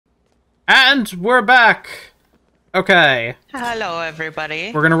And we're back! Okay. Hello,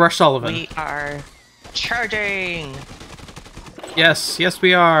 everybody. We're gonna rush Sullivan. We are charging! Yes, yes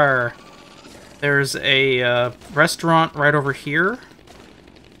we are. There's a restaurant right over here.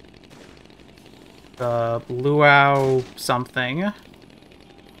 The Luau something.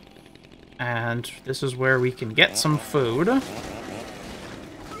 And this is where we can get some food.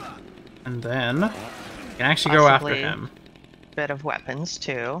 And then we can actually go after him. Bit of weapons,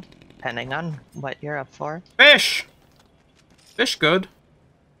 too, depending on what you're up for. Fish! Fish good.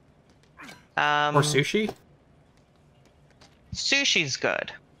 Or sushi? Sushi's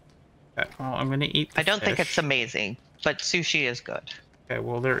good. Okay, well, I'm gonna eat the I don't think fish. it's amazing, but sushi is good. Okay,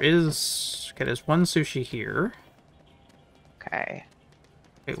 well, there's one sushi here. Okay.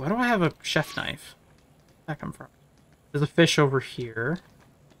 Wait, why do I have a chef knife? Where'd that come from? There's a fish over here.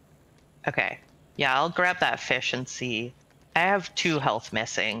 Okay. Yeah, I'll grab that fish and see. I have 2 health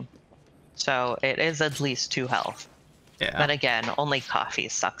missing, so it is at least 2 health. Yeah. But again, only coffee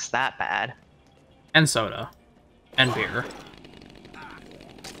sucks that bad. And soda. And beer.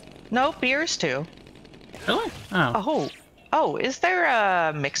 No, beers too. Really? Oh. Oh, is there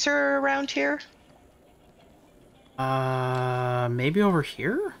a mixer around here? Maybe over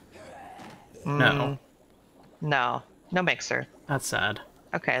here? No. No mixer. That's sad.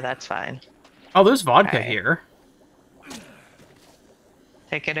 Okay, that's fine. Oh, there's vodka Okay. here.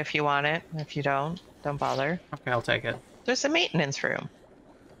 Take it if you want it. If you don't bother. Okay, I'll take it. There's a maintenance room.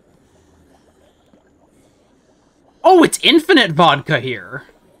 Oh, it's infinite vodka here!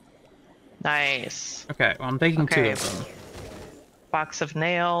 Nice. Okay, well, I'm taking 2 Okay. of them. Box of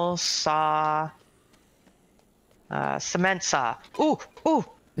nails, saw, cement saw. Ooh!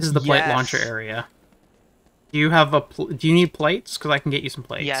 This is the plate Yes. launcher area. Do you have do you need plates? Because I can get you some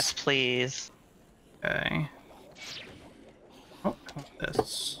plates. Yes, please. Okay. Oh, I want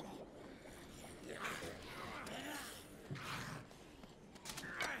this.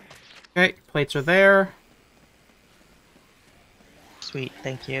 Okay, plates are there. Sweet,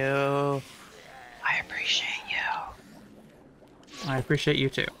 thank you. I appreciate you. I appreciate you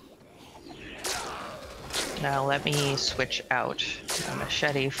too. Now let me switch out a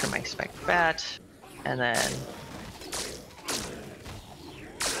machete for my spiked bat, and then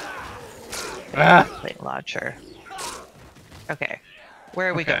plate launcher. Okay, where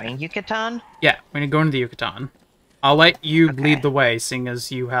are we going? Yucatan? Yeah, we're gonna go into the Yucatan. I'll let you Okay. lead the way, seeing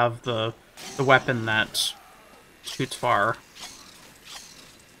as you have the weapon that shoots far.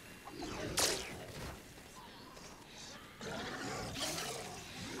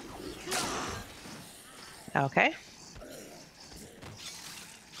 Okay.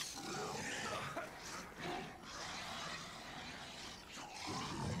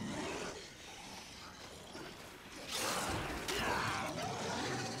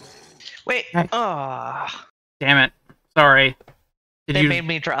 Wait. Hey. Oh, Damn it. Sorry. they made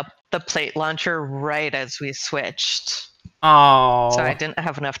me drop the plate launcher right as we switched. Oh. So I didn't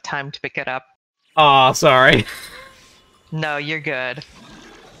have enough time to pick it up. Oh, sorry. No, you're good.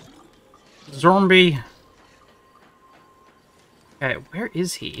 Zombie. Okay, where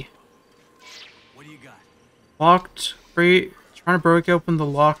is he? What do you got? Locked. Trying to break open the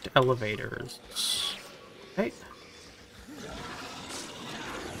locked elevators. Okay.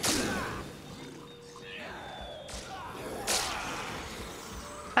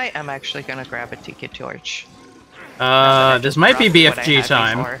 I am actually gonna grab a tiki torch. This might be Dropped what I BFG had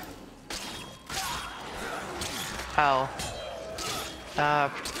time. before. Oh.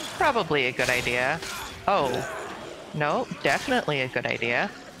 Probably a good idea. Oh. No, definitely a good idea.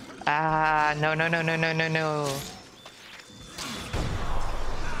 No.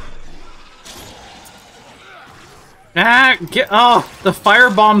 Oh, the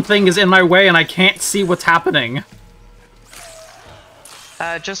firebomb thing is in my way and I can't see what's happening.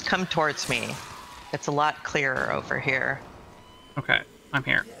 Just come towards me. It's a lot clearer over here. Okay, I'm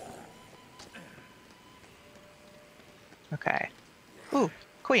here. Okay. Ooh,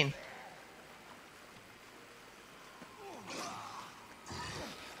 queen.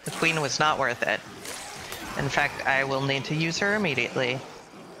 The queen was not worth it. In fact, I will need to use her immediately.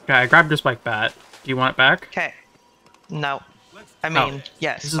 Okay, I grabbed your spike bat. Do you want it back? Okay. No. I mean,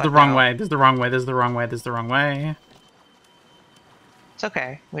 yes. This is but the wrong no. way. This is the wrong way. This is the wrong way. This is the wrong way. It's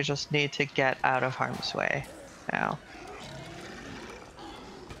okay. We just need to get out of harm's way now.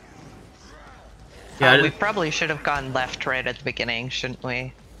 Yeah, We probably should have gone left right at the beginning, shouldn't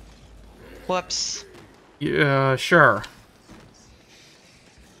we? Whoops. Yeah, sure.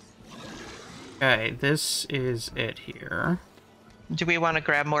 Okay, this is it here. Do we want to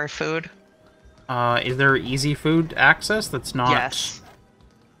grab more food? Is there easy food access that's not... Yes.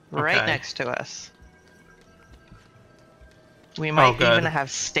 right Okay. next to us. We might good. even have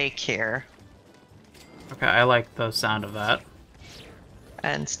steak here. Okay, I like the sound of that.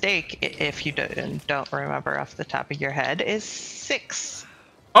 And steak, if you don't remember off the top of your head, is 6.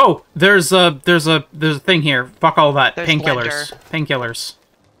 Oh, there's a thing here. Fuck all that. There's Painkillers. Painkillers.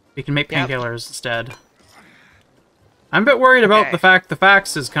 We can make Yep. painkillers instead. I'm a bit worried about Okay. the fact the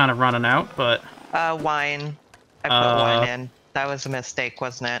fax is kind of running out, but Wine. I put wine in. That was a mistake,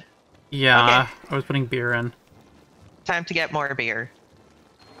 wasn't it? yeah, Okay. I was putting beer in. Time to get more beer.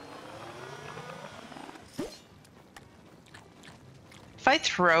 If I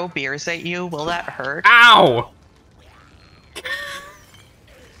throw beers at you, will that hurt? Ow!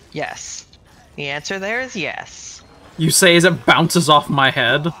 Yes. The answer there is yes. You say as it bounces off my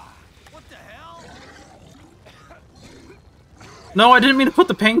head. What the hell? No, I didn't mean to put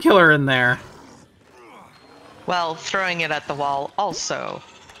the painkiller in there. Well, throwing it at the wall also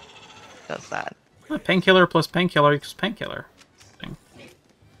does that. Painkiller plus painkiller equals painkiller.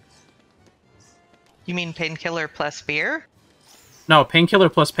 You mean painkiller plus beer? No, painkiller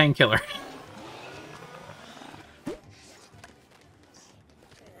plus painkiller.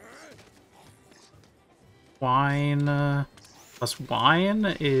 Wine plus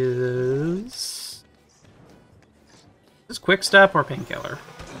wine is quick step or painkiller?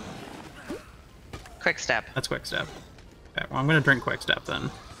 Quick step. That's quick step. Okay, well I'm gonna drink quick step then. I'm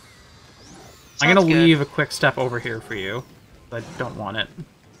Sounds gonna good. leave a quick step over here for you. I don't want it.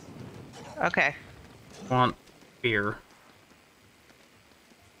 Okay. I want beer.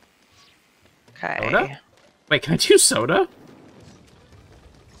 Okay. Soda? Wait, can I do soda?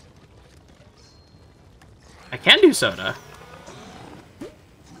 I can do soda.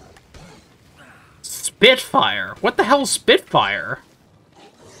 Spitfire. What the hell is Spitfire?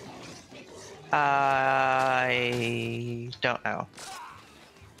 I don't know.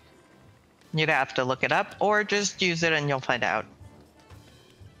 You'd have to look it up, or just use it and you'll find out.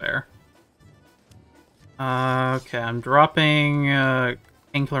 There. Okay, I'm dropping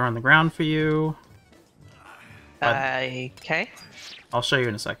painkiller on the ground for you. Okay. I'll show you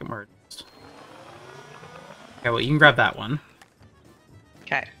in a second where it is. Okay, well you can grab that one.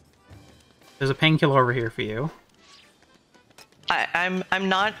 Okay. There's a painkiller over here for you. I'm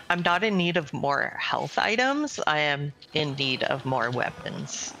not in need of more health items. I am in need of more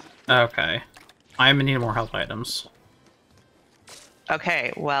weapons. Okay. I'm in need of more health items.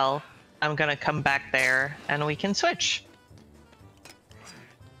 Okay, well, I'm gonna come back there and we can switch.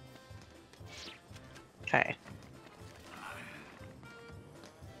 Okay.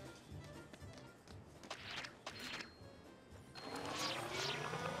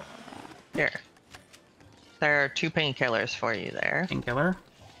 Here. There are 2 painkillers for you there. Painkiller.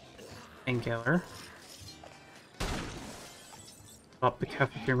 Painkiller. Up the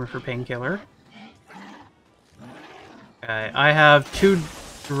cafeteria for painkiller. Okay, I have 2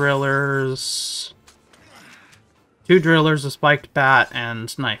 drillers. 2 drillers, a spiked bat,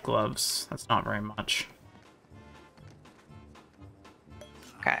 and knife gloves. That's not very much.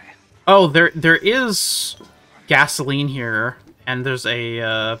 Okay. Oh, there is gasoline here, and there's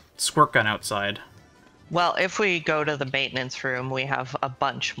a squirt gun outside. Well, if we go to the maintenance room, we have a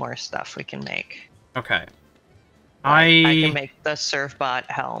bunch more stuff we can make. Okay. I can make the Servbot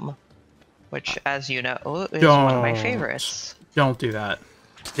helm, which, as you know, is one of my favorites. Don't do that.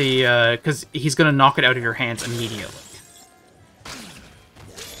 Because he's gonna knock it out of your hands immediately.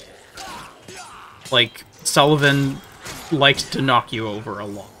 Like, Sullivan likes to knock you over a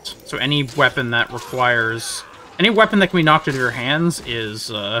lot. So any weapon that requires... Any weapon that can be knocked out of your hands is,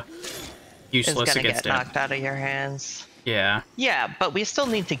 useless It's gonna against get him. knocked out of your hands. Yeah, Yeah, but we still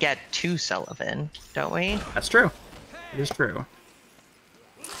need to get to Sullivan, don't we? that's true. It is true.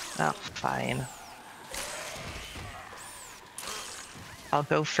 Oh, fine. I'll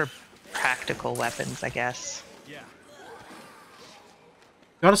go for practical weapons, I guess. Yeah.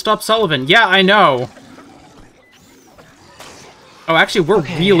 Gotta stop Sullivan. Yeah, I know. Oh, actually, we're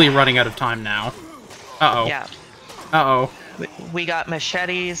Okay. really running out of time now. Uh-oh. Yeah, Uh-oh. we got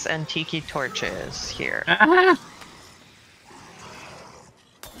machetes and tiki torches here. Ah!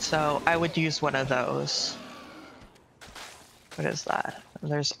 So I would use one of those. What is that?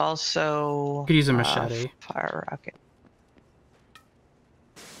 There's also... Could use a machete. Fire rocket.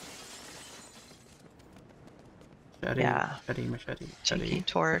 Machete, Yeah. machete. Tiki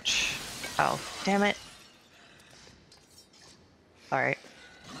torch. Oh, damn it. Alright.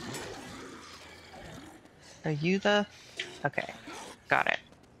 Are you the... Okay. Got it.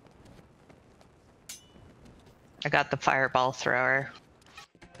 I got the fireball thrower.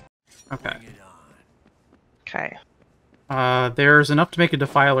 Okay. Get on. Okay. There's enough to make a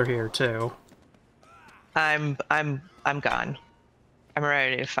defiler here, too. I'm gone. I'm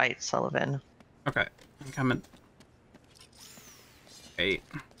ready to fight Sullivan. Okay, I'm coming. Wait.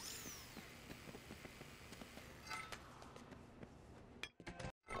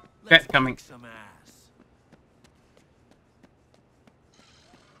 Okay, coming. Some ass.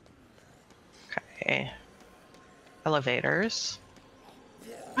 Okay. Elevators.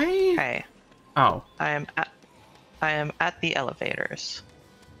 Hey. Okay. Oh. I am at the elevators.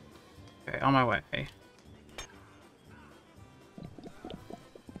 Okay, on my way.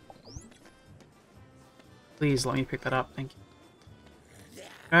 Please let me pick that up, thank you.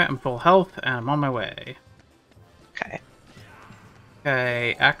 Okay, I'm full health, and I'm on my way. Okay.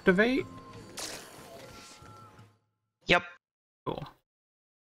 Okay, activate? Yep. Cool.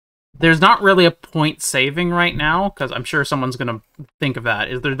 There's not really a point saving right now, because I'm sure someone's gonna think of that.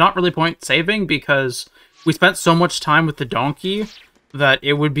 Is there's not really point saving because we spent so much time with the donkey that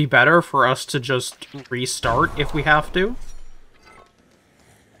it would be better for us to just restart if we have to.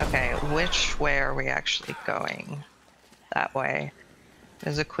 Okay, which way are we actually going? That way.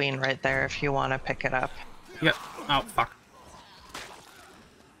 There's a queen right there if you want to pick it up. Yep. Oh, fuck.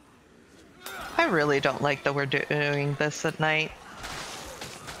 I really don't like that we're doing this at night.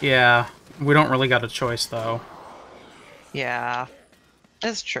 Yeah, we don't really got a choice, though. Yeah,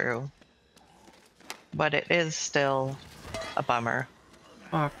 it's true. But it is still a bummer.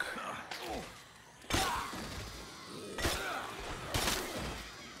 Fuck.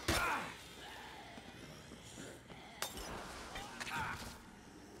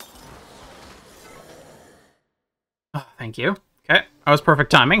 Oh, thank you. Okay, that was perfect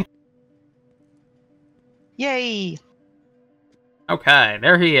timing. Yay! Okay,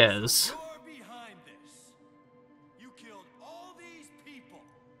 there he is. You're behind this. You killed all these people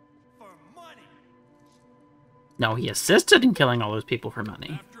for money. No, he assisted in killing all those people for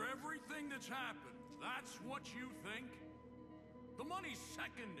money. After everything that's happened, that's what you think? The money's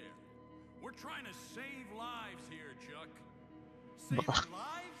secondary. We're trying to save lives here, Chuck. Save lives?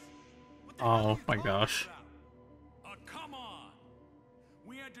 What the hell are Oh you my talking gosh. about? Come on.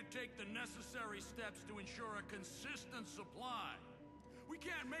 We had to take the necessary steps to ensure a consistent supply. We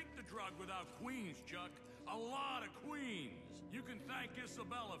can't make the drug without queens, Chuck. A lot of queens. You can thank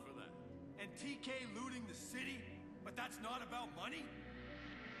Isabella for that. And TK looting the city? But that's not about money?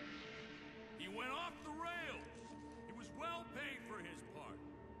 He went off the rails. He was well paid for his part.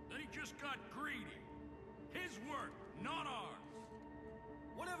 Then he just got greedy. His work, not ours.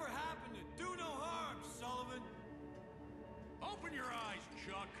 Whatever happened to do no harm, Sullivan? Open your eyes,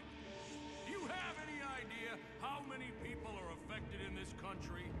 Chuck. Do you have any idea how many people are affected in this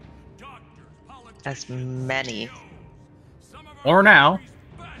country? Doctors, politicians, As many. CEOs. Some of our Or now. country's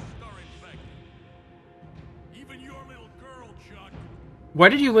best are infected. Even your little girl, Chuck. Why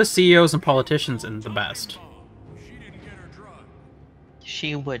did you list CEOs and politicians in the best? She didn't get her drug.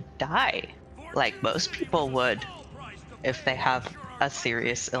 She would die, like most people would, if they have a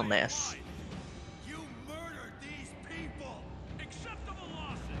serious illness. You murdered these people. Acceptable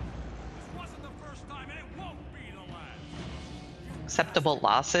losses. This wasn't the first time, and it won't be the last. Acceptable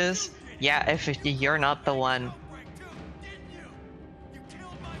losses? Yeah, if you're not the one. Outbreak too, didn't you? You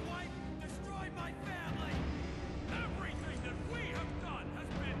killed my wife, destroyed my family. Everything that we have done has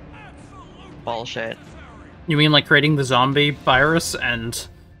been absolutely Bullshit. necessary. You mean like creating the zombie virus and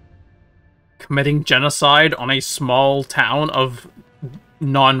committing genocide on a small town of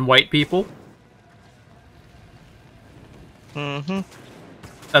non-white people? Mm-hmm.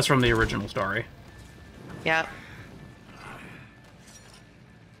 That's from the original story. Yeah.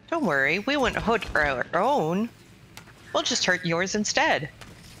 Don't worry, we won't hurt our own. We'll just hurt yours instead.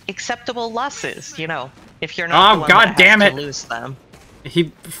 Acceptable losses, you know, if you're not Oh, the one God that damn has it. to lose them.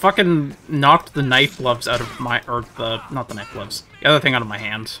 He fucking knocked the knife gloves out of my, or the, not the knife gloves, the other thing out of my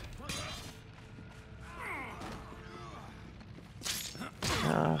hand.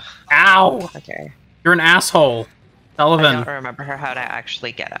 Ugh, Ow! okay. You're an asshole. I don't Sullivan, remember how to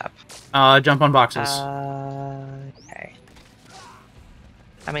actually get up. jump on boxes. Okay.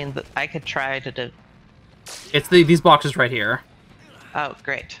 I mean, I could try to do... It's these boxes right here. Oh,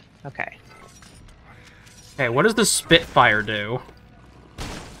 great. Okay. Okay, what does the Spitfire do?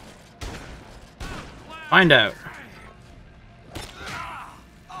 Find out.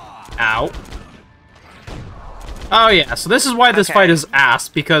 Ow. Oh yeah, so this is why this Okay. fight is ass,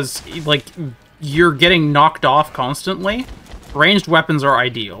 because, like, you're getting knocked off constantly. Ranged weapons are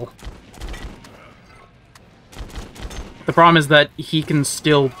ideal. The problem is that he can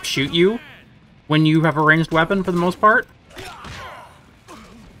still shoot you when you have a ranged weapon, for the most part.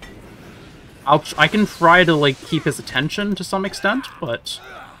 I can try to, like, keep his attention to some extent, but...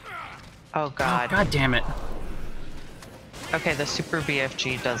 Oh god. Oh, god damn it. Okay, the super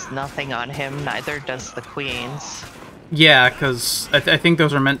BFG does nothing on him, neither does the queens. Yeah, because I think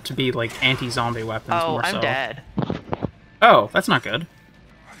those are meant to be, like, anti-zombie weapons Oh, more so. I'm dead. Oh, that's not good.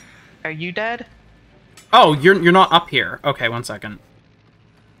 Are you dead? Oh, you're not up here. Okay, one second.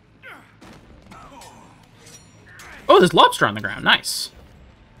 Oh, there's lobster on the ground. Nice.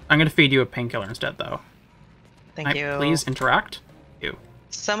 I'm gonna feed you a painkiller instead, though. Thank you. Please interact. You.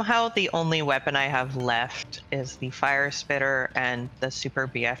 Somehow the only weapon I have left is the fire spitter and the super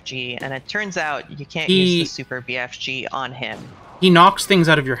BFG, and it turns out you can't use the super BFG on him. He knocks things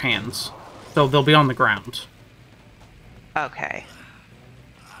out of your hands, so they'll be on the ground. Okay.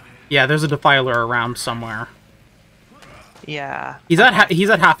 Yeah, there's a defiler around somewhere. Yeah. He's at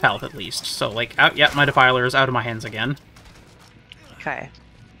half health at least, so like, yeah, my defiler is out of my hands again. Okay.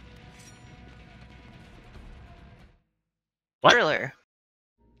 What? Driller.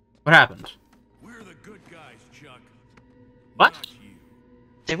 What happened? We're the good guys, Chuck. What? Not you.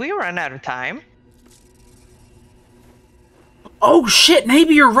 Did we run out of time? Oh shit,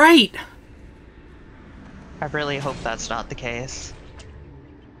 maybe you're right! I really hope that's not the case.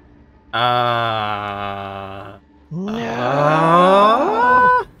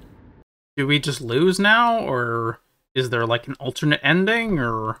 Do we just lose now, or is there like an alternate ending,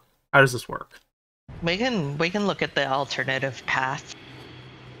 or how does this work? We can look at the alternative path.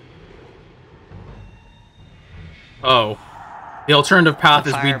 Oh. The alternative path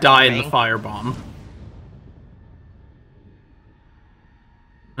is we die in the firebombing. firebomb.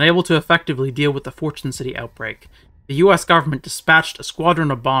 Unable to effectively deal with the Fortune City outbreak, the US government dispatched a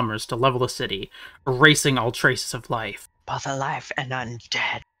squadron of bombers to level the city, erasing all traces of life. Both alive and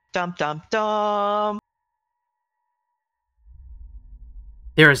undead. Dum dum dum!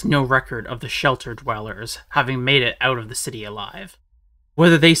 There is no record of the shelter dwellers having made it out of the city alive.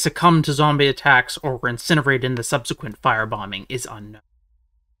 Whether they succumbed to zombie attacks or were incinerated in the subsequent firebombing is unknown.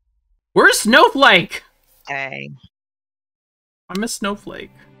 Where's Snowflake? Dang. I miss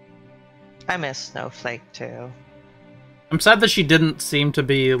Snowflake. I miss Snowflake too. I'm sad that she didn't seem to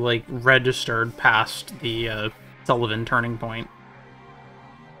be, like, registered past the Sullivan turning point.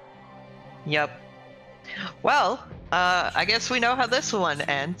 Yep. Well, I guess we know how this one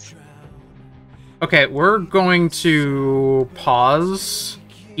ends. Okay, we're going to pause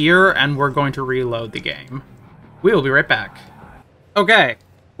here, and we're going to reload the game. We will be right back. Okay,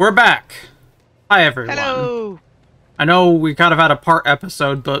 we're back. Hi, everyone. Hello! I know we kind of had a part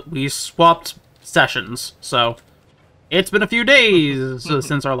episode, but we swapped sessions, so it's been a few days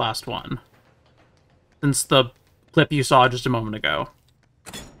since our last one. Since the clip you saw just a moment ago.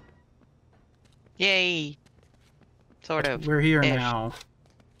 Yay! Sort of. We're here now.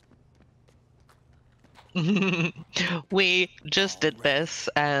 We just did this,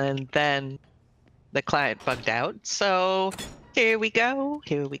 and then the client bugged out, so here we go,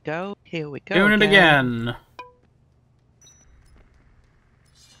 here we go, here we go. Doing it again.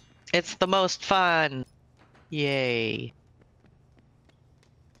 It's the most fun. Yay.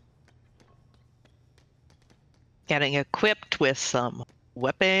 Getting equipped with some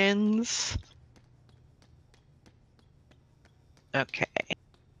weapons. Okay.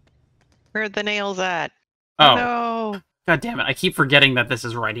 Where are the nails at? Oh. No. God damn it, I keep forgetting that this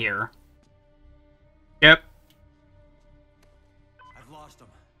is right here. Yep. I've lost him.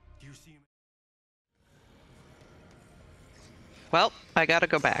 Do you see him? Well, I gotta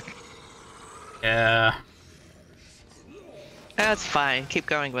go back. Yeah. That's fine. Keep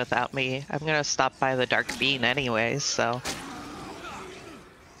going without me. I'm gonna stop by the Dark Bean anyways, so...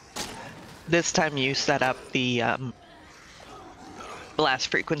 This time you set up the, blast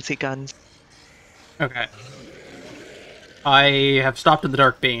frequency guns. Okay. I have stopped at the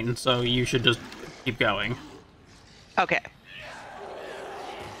Dark Bean, so you should just keep going. Okay.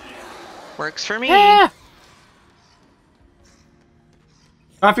 Works for me. Yeah.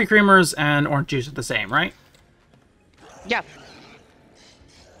 Coffee creamers and orange juice are the same, right? Yeah.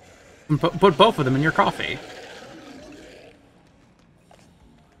 You can put both of them in your coffee.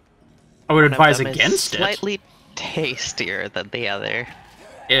 I would advise against it. Slightly tastier than the other.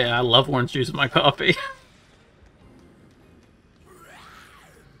 Yeah, I love orange juice in my coffee.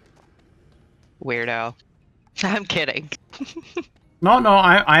 Weirdo. I'm kidding. No,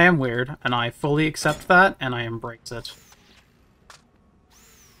 I am weird, and I fully accept that, and I embrace it.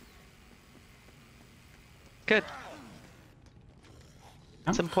 Good.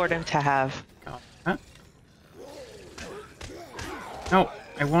 It's important to have. Got that. No,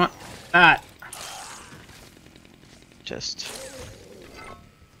 I want that. Just...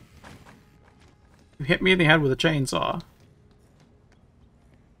 You hit me in the head with a chainsaw.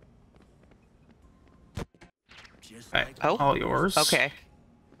 Okay, Oh. all yours. Okay.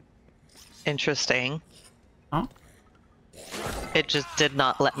 Interesting. Huh? It just did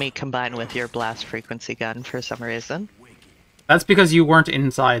not let me combine with your blast frequency gun for some reason. That's because you weren't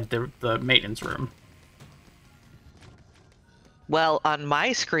inside the maintenance room. Well, on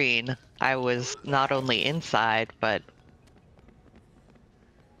my screen, I was not only inside, but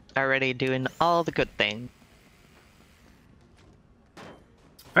already doing all the good things.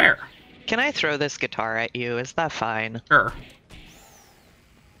 Fair. Can I throw this guitar at you? Is that fine? Sure.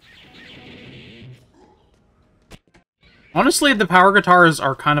 Honestly, the power guitars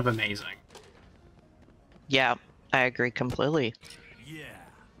are kind of amazing. Yeah, I agree completely. Yeah.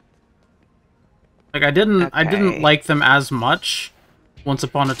 Like I didn't Okay. like them as much once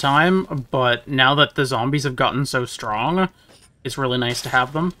upon a time, but now that the zombies have gotten so strong, it's really nice to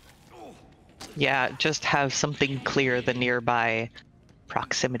have them. Yeah, just have something clear the nearby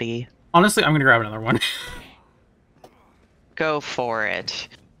proximity. Honestly, I'm gonna grab another one. Go for it.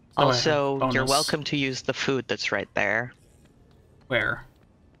 I have Also, you're bonus. welcome to use the food that's right there. Where?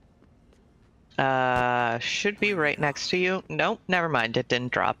 Should be right next to you. Nope, never mind, it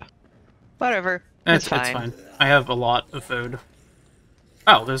didn't drop. Whatever, it's fine. It's fine. I have a lot of food.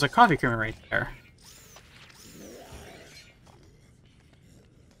 Oh, there's a coffee creamer right there.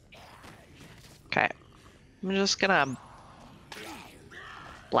 Okay. I'm just gonna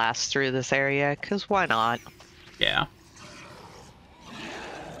blast through this area, because why not? Yeah.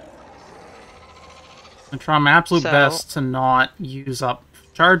 I try my absolute So- best to not use up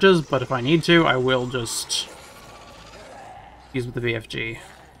charges, but if I need to, I will just use with the BFG.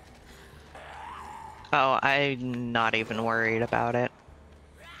 Oh, I'm not even worried about it.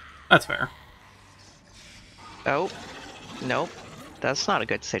 That's fair. Oh, nope. That's not a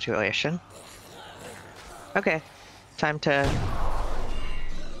good situation. Okay, time to...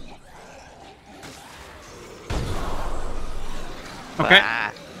 Okay.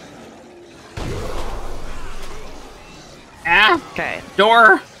 Ah, Ah! okay,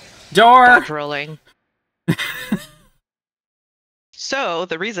 Door! Door! dodge rolling. So,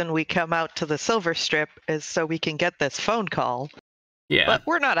 the reason we come out to the Silver Strip is so we can get this phone call. Yeah. But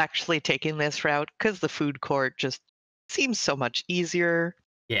we're not actually taking this route because the food court just seems so much easier.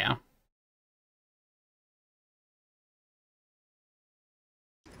 Yeah.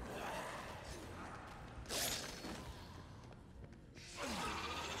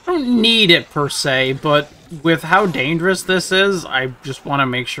 I don't need it per se, but with how dangerous this is, I just want to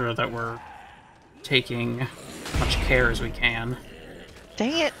make sure that we're taking as much care as we can.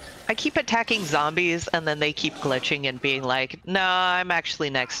 Dang it. I keep attacking zombies and then they keep glitching and being like, no, I'm actually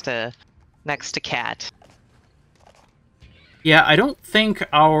next to Khat. Yeah, I don't think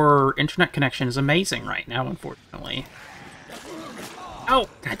our internet connection is amazing right now, unfortunately. Oh,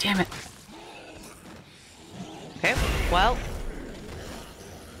 god damn it. Okay, well,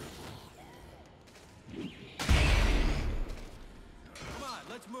 Come on,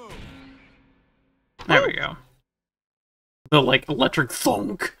 let's move. There we go. The, like, electric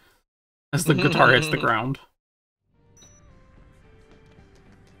thunk as the guitar hits the ground.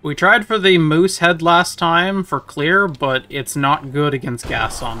 We tried for the moose head last time for clear, but it's not good against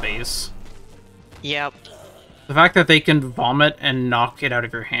gas zombies. yep. The fact that they can vomit and knock it out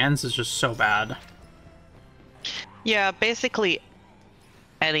of your hands is just so bad. Yeah, basically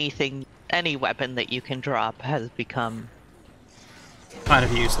anything, any weapon that you can drop has become, Kind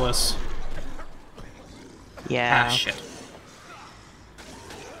of useless. yeah. Ah, shit.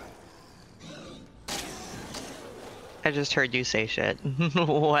 I just heard you say shit.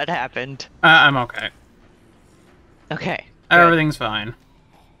 What happened? I'm okay. Okay. good. Everything's fine.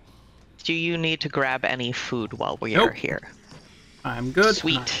 Do you need to grab any food while we Nope. are here? I'm good.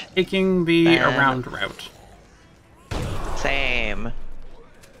 Sweet. I'm taking the Then- around route. Same.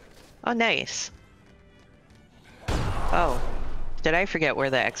 Oh, nice. Oh, did I forget where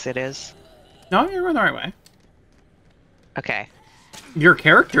the exit is? No, you're going the right way. Okay. Your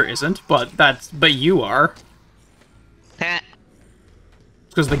character isn't, but you are. Heh.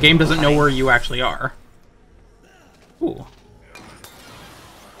 Because the game doesn't know where you actually are. Ooh.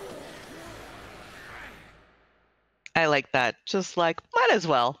 I like that. Just like, might as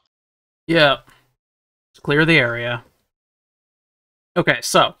well. Yeah. Just clear the area. Okay,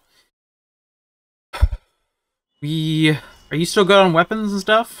 so. Are you still good on weapons and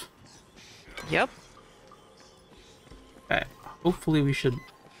stuff? Yep. Okay. Hopefully we should be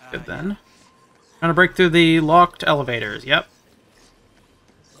good then. Trying to break through the locked elevators. Yep.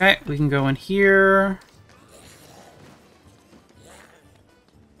 Okay, we can go in here.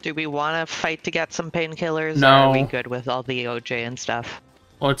 Do we want to fight to get some painkillers? No. Or are we good with all the OJ and stuff?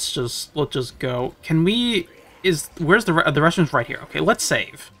 Let's just go. Can we? Where's the restaurant's right here? Okay, let's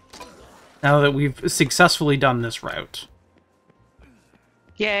save. Now that we've successfully done this route.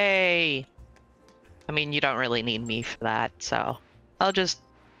 Yay! I mean, you don't really need me for that, so I'll just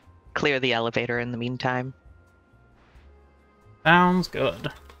clear the elevator in the meantime. Sounds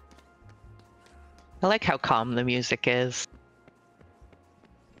good. I like how calm the music is.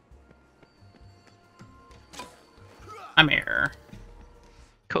 I'm here.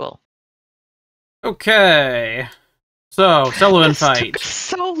 Cool. Okay. So, Sullivan This fight. took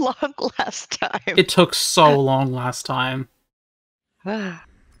so long last time. It took so long last time.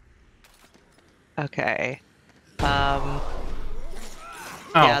 Okay. Oh,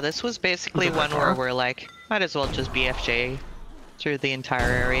 Yeah, this was basically Look at that one where car. we're like, might as well just BFJ through the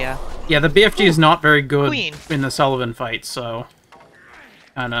entire area. yeah, the BFG is not very good Queen. in the Sullivan fight, so...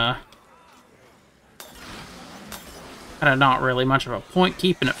 Kinda not really much of a point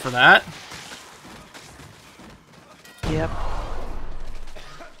keeping it for that. Yep.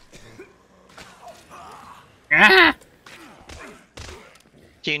 Ah!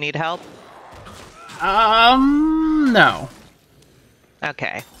 Do you need help? No.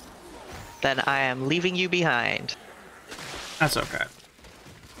 Okay. Then I am leaving you behind. That's okay.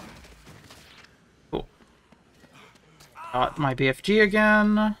 Cool. Got my BFG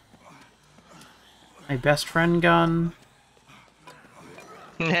again. My best friend gun.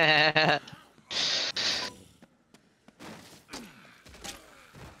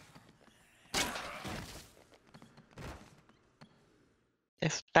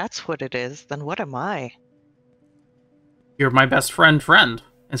 If that's what it is, then what am I? You're my best friend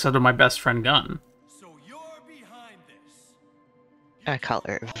instead of my best friend gun. So you're behind this. I call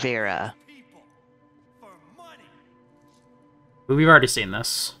her Vera. People. For money. We've already seen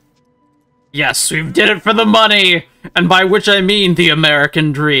this. Yes, we did it for the money! And by which I mean the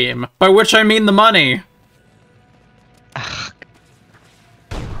American dream. By which I mean the money.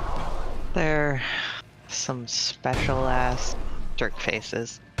 They're some special-ass jerk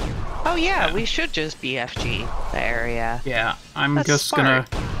faces. Oh yeah, we should just BFG the area. Yeah, I'm That's just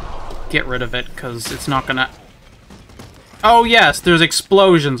smart. gonna get rid of it, because it's not gonna... Oh yes, there's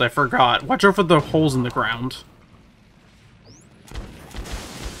explosions, I forgot. Watch out for the holes in the ground.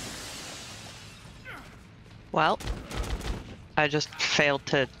 Well, I just failed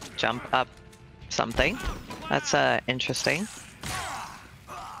to jump up something. That's interesting.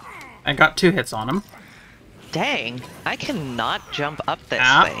 I got 2 hits on him. Dang, I cannot jump up this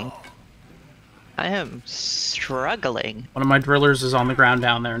Ow. thing. I am struggling. One of my drillers is on the ground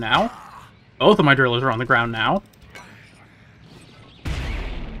down there now. Both of my drillers are on the ground now.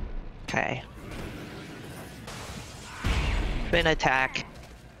 Okay. Spin attack.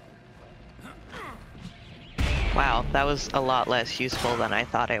 Wow, that was a lot less useful than I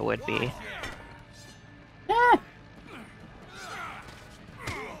thought it would be. Eh.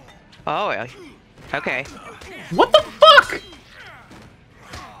 Oh, okay. What the fuck?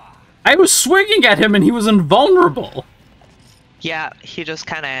 I was swinging at him and he was invulnerable. Yeah, he just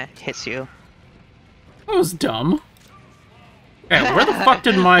kind of hits you. That was dumb. Okay, where the fuck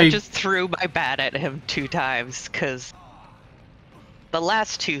did I my... just threw my bat at him 2 times, because the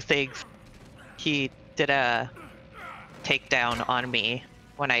last 2 things, he did a takedown on me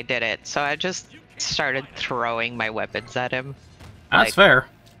when I did it, so I just started throwing my weapons at him. That's like- fair.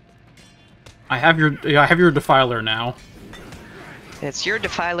 I have your defiler now. It's your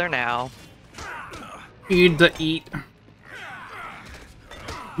defiler now. Need to eat.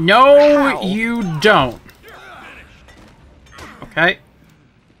 No, How? you don't. Okay.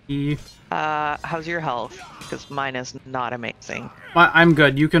 How's your health? Because mine is not amazing. I'm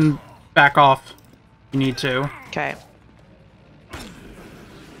good. You can back off. You need to. Okay.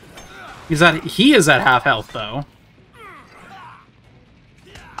 He is at half health though.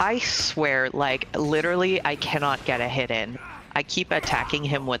 I swear, like, literally, I cannot get a hit in. I keep attacking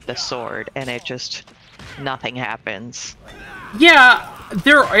him with the sword, and it just... nothing happens. Yeah,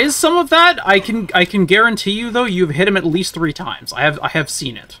 there is some of that. I can guarantee you though, you've hit him at least 3 times. I have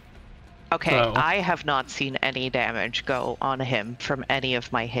seen it. Okay, So- I have not seen any damage go on him from any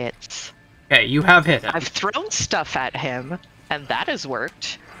of my hits. Okay, you have hit him. I've thrown stuff at him, and that has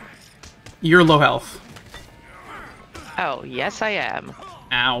worked. You're low health. Oh, yes I am.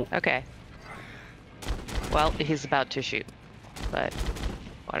 Ow. Okay. Well, he's about to shoot. But,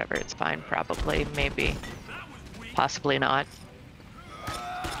 whatever, it's fine, probably, maybe. Possibly not.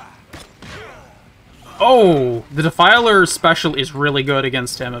 Oh, the Defiler special is really good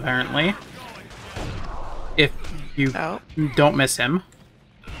against him, apparently. If you Oh. don't miss him.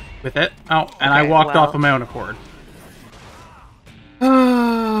 with it. Oh, and I Okay, walked well. off of my own accord.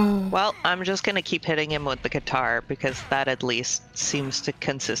 Well, I'm just gonna keep hitting him with the guitar because that at least seems to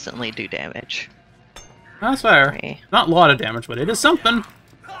consistently do damage. That's fair. Me. Not a lot of damage, but it is something.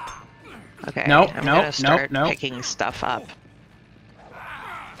 Okay, Nope, I'm nope, gonna start nope. picking stuff up.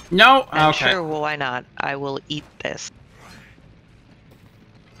 No, And okay. sure, why not? I will eat this.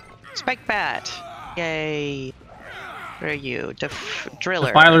 Spike bat! Yay! What are you? Driller.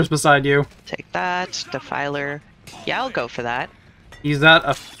 Defiler's beside you. Take that. Defiler. Yeah, I'll go for that. He's at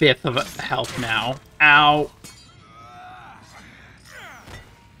a fifth of health now. Ow.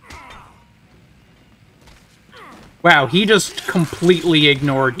 Wow, he just completely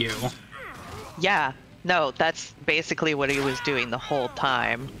ignored you. Yeah. No, that's basically what he was doing the whole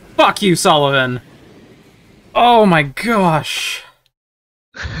time. Fuck you, Sullivan. Oh my gosh.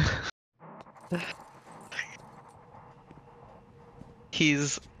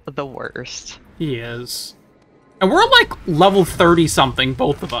 He's the worst. He is. And we're like level 30-something,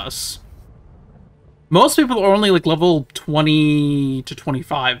 both of us. Most people are only like level 20 to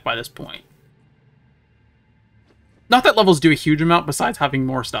 25 by this point. Not that levels do a huge amount besides having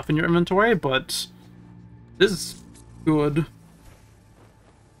more stuff in your inventory, but this is good.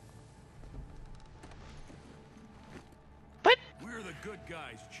 What? We're the good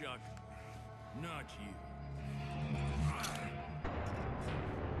guys, Chuck. Not you.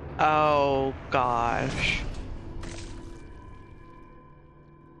 Oh, gosh.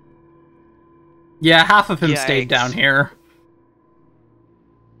 Yeah, half of him stayed Yikes. down here.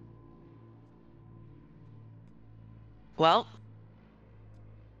 Well,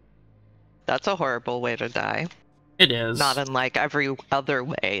 that's a horrible way to die. It is. Not unlike every other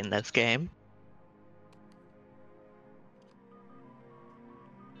way in this game.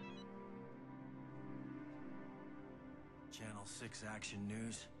 Channel 6 Action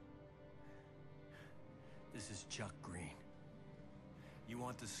News. This is Chuck Green. You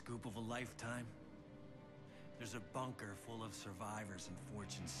want the scoop of a lifetime? There's a bunker full of survivors in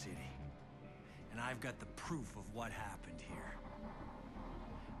Fortune City. And I've got the proof of what happened here.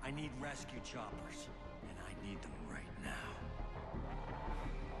 I need rescue choppers, and I need them right now.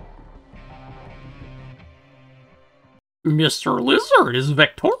 Mr. Lizard is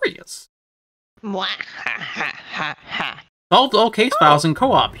victorious. Mwah, ha, ha, ha, ha. Solved all case files in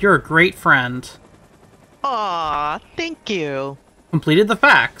co-op. You're a great friend. Aw, thank you. Completed the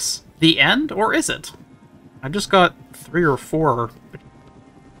facts. The end, or is it? I just got 3 or 4. Have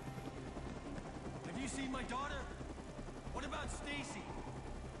you seen my daughter? What about Stacy?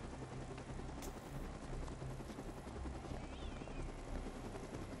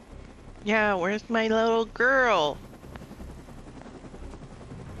 Yeah, where's my little girl?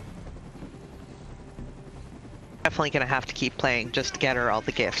 Definitely gonna have to keep playing just to get her all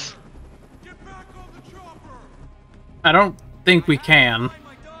the gifts. Get back on the chopper! I don't think we can. Find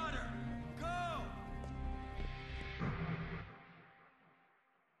my daughter! Go!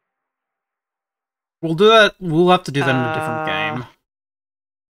 We'll do that. We'll have to do that in a different game.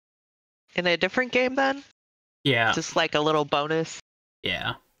 In a different game then? Yeah. Just like a little bonus?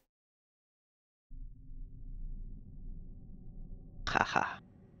 Yeah. Haha.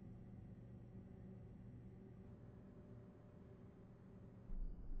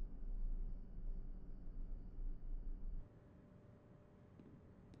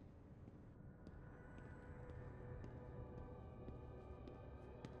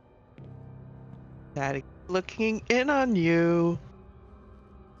 Daddy looking in on you.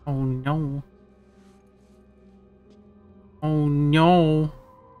 Oh no. Oh no.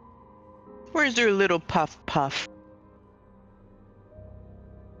 Where's your little puff puff?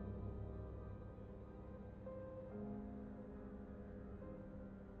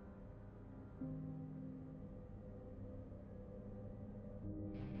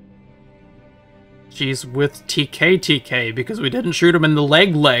 She's with TK because we didn't shoot him in the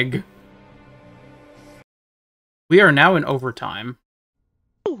leg. We are now in overtime.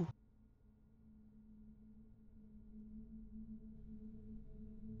 Ooh.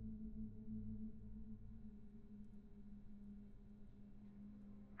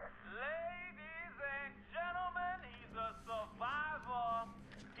 Ladies and gentlemen, he's a survivor.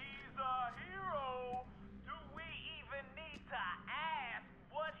 He's a hero. Do we even need to ask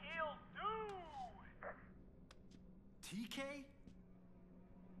what he'll do? TK?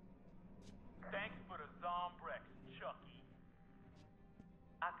 Thanks for the Zombrex, Chucky.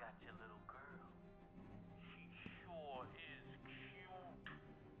 I got your little girl. She sure is cute.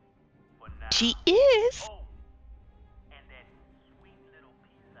 But now, She is. oh, and that sweet little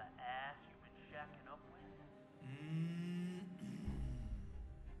piece of ass you've been shacking up with?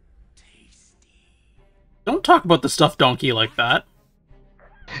 Don't talk about the stuffed donkey like that.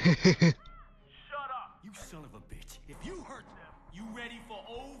 Shut up! You son of a bitch. If you hurt them, you ready for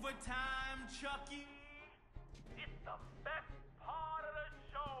overtime, Chucky? It's the best part of the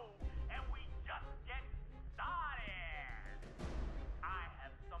show, and we just get started. I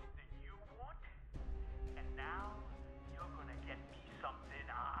have something you want, and now you're gonna get me something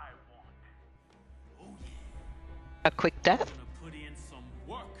I want. Oh yeah. A quick death? Gonna put in some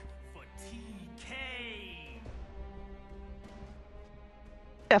work for TK.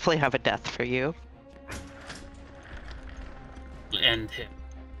 Definitely have a death for you. End him.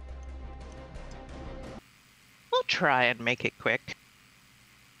 We'll try and make it quick.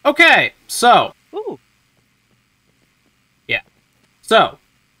 Okay, so Ooh. yeah. So,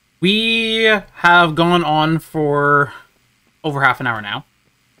 we have gone on for over half an hour now,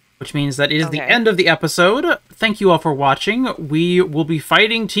 which means that it is the Okay. end of the episode. Thank you all for watching. We will be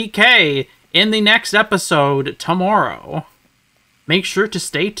fighting TK in the next episode tomorrow. Make sure to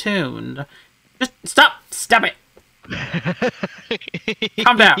stay tuned. Just stop it.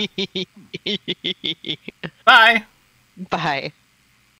 Calm down. Bye. Bye.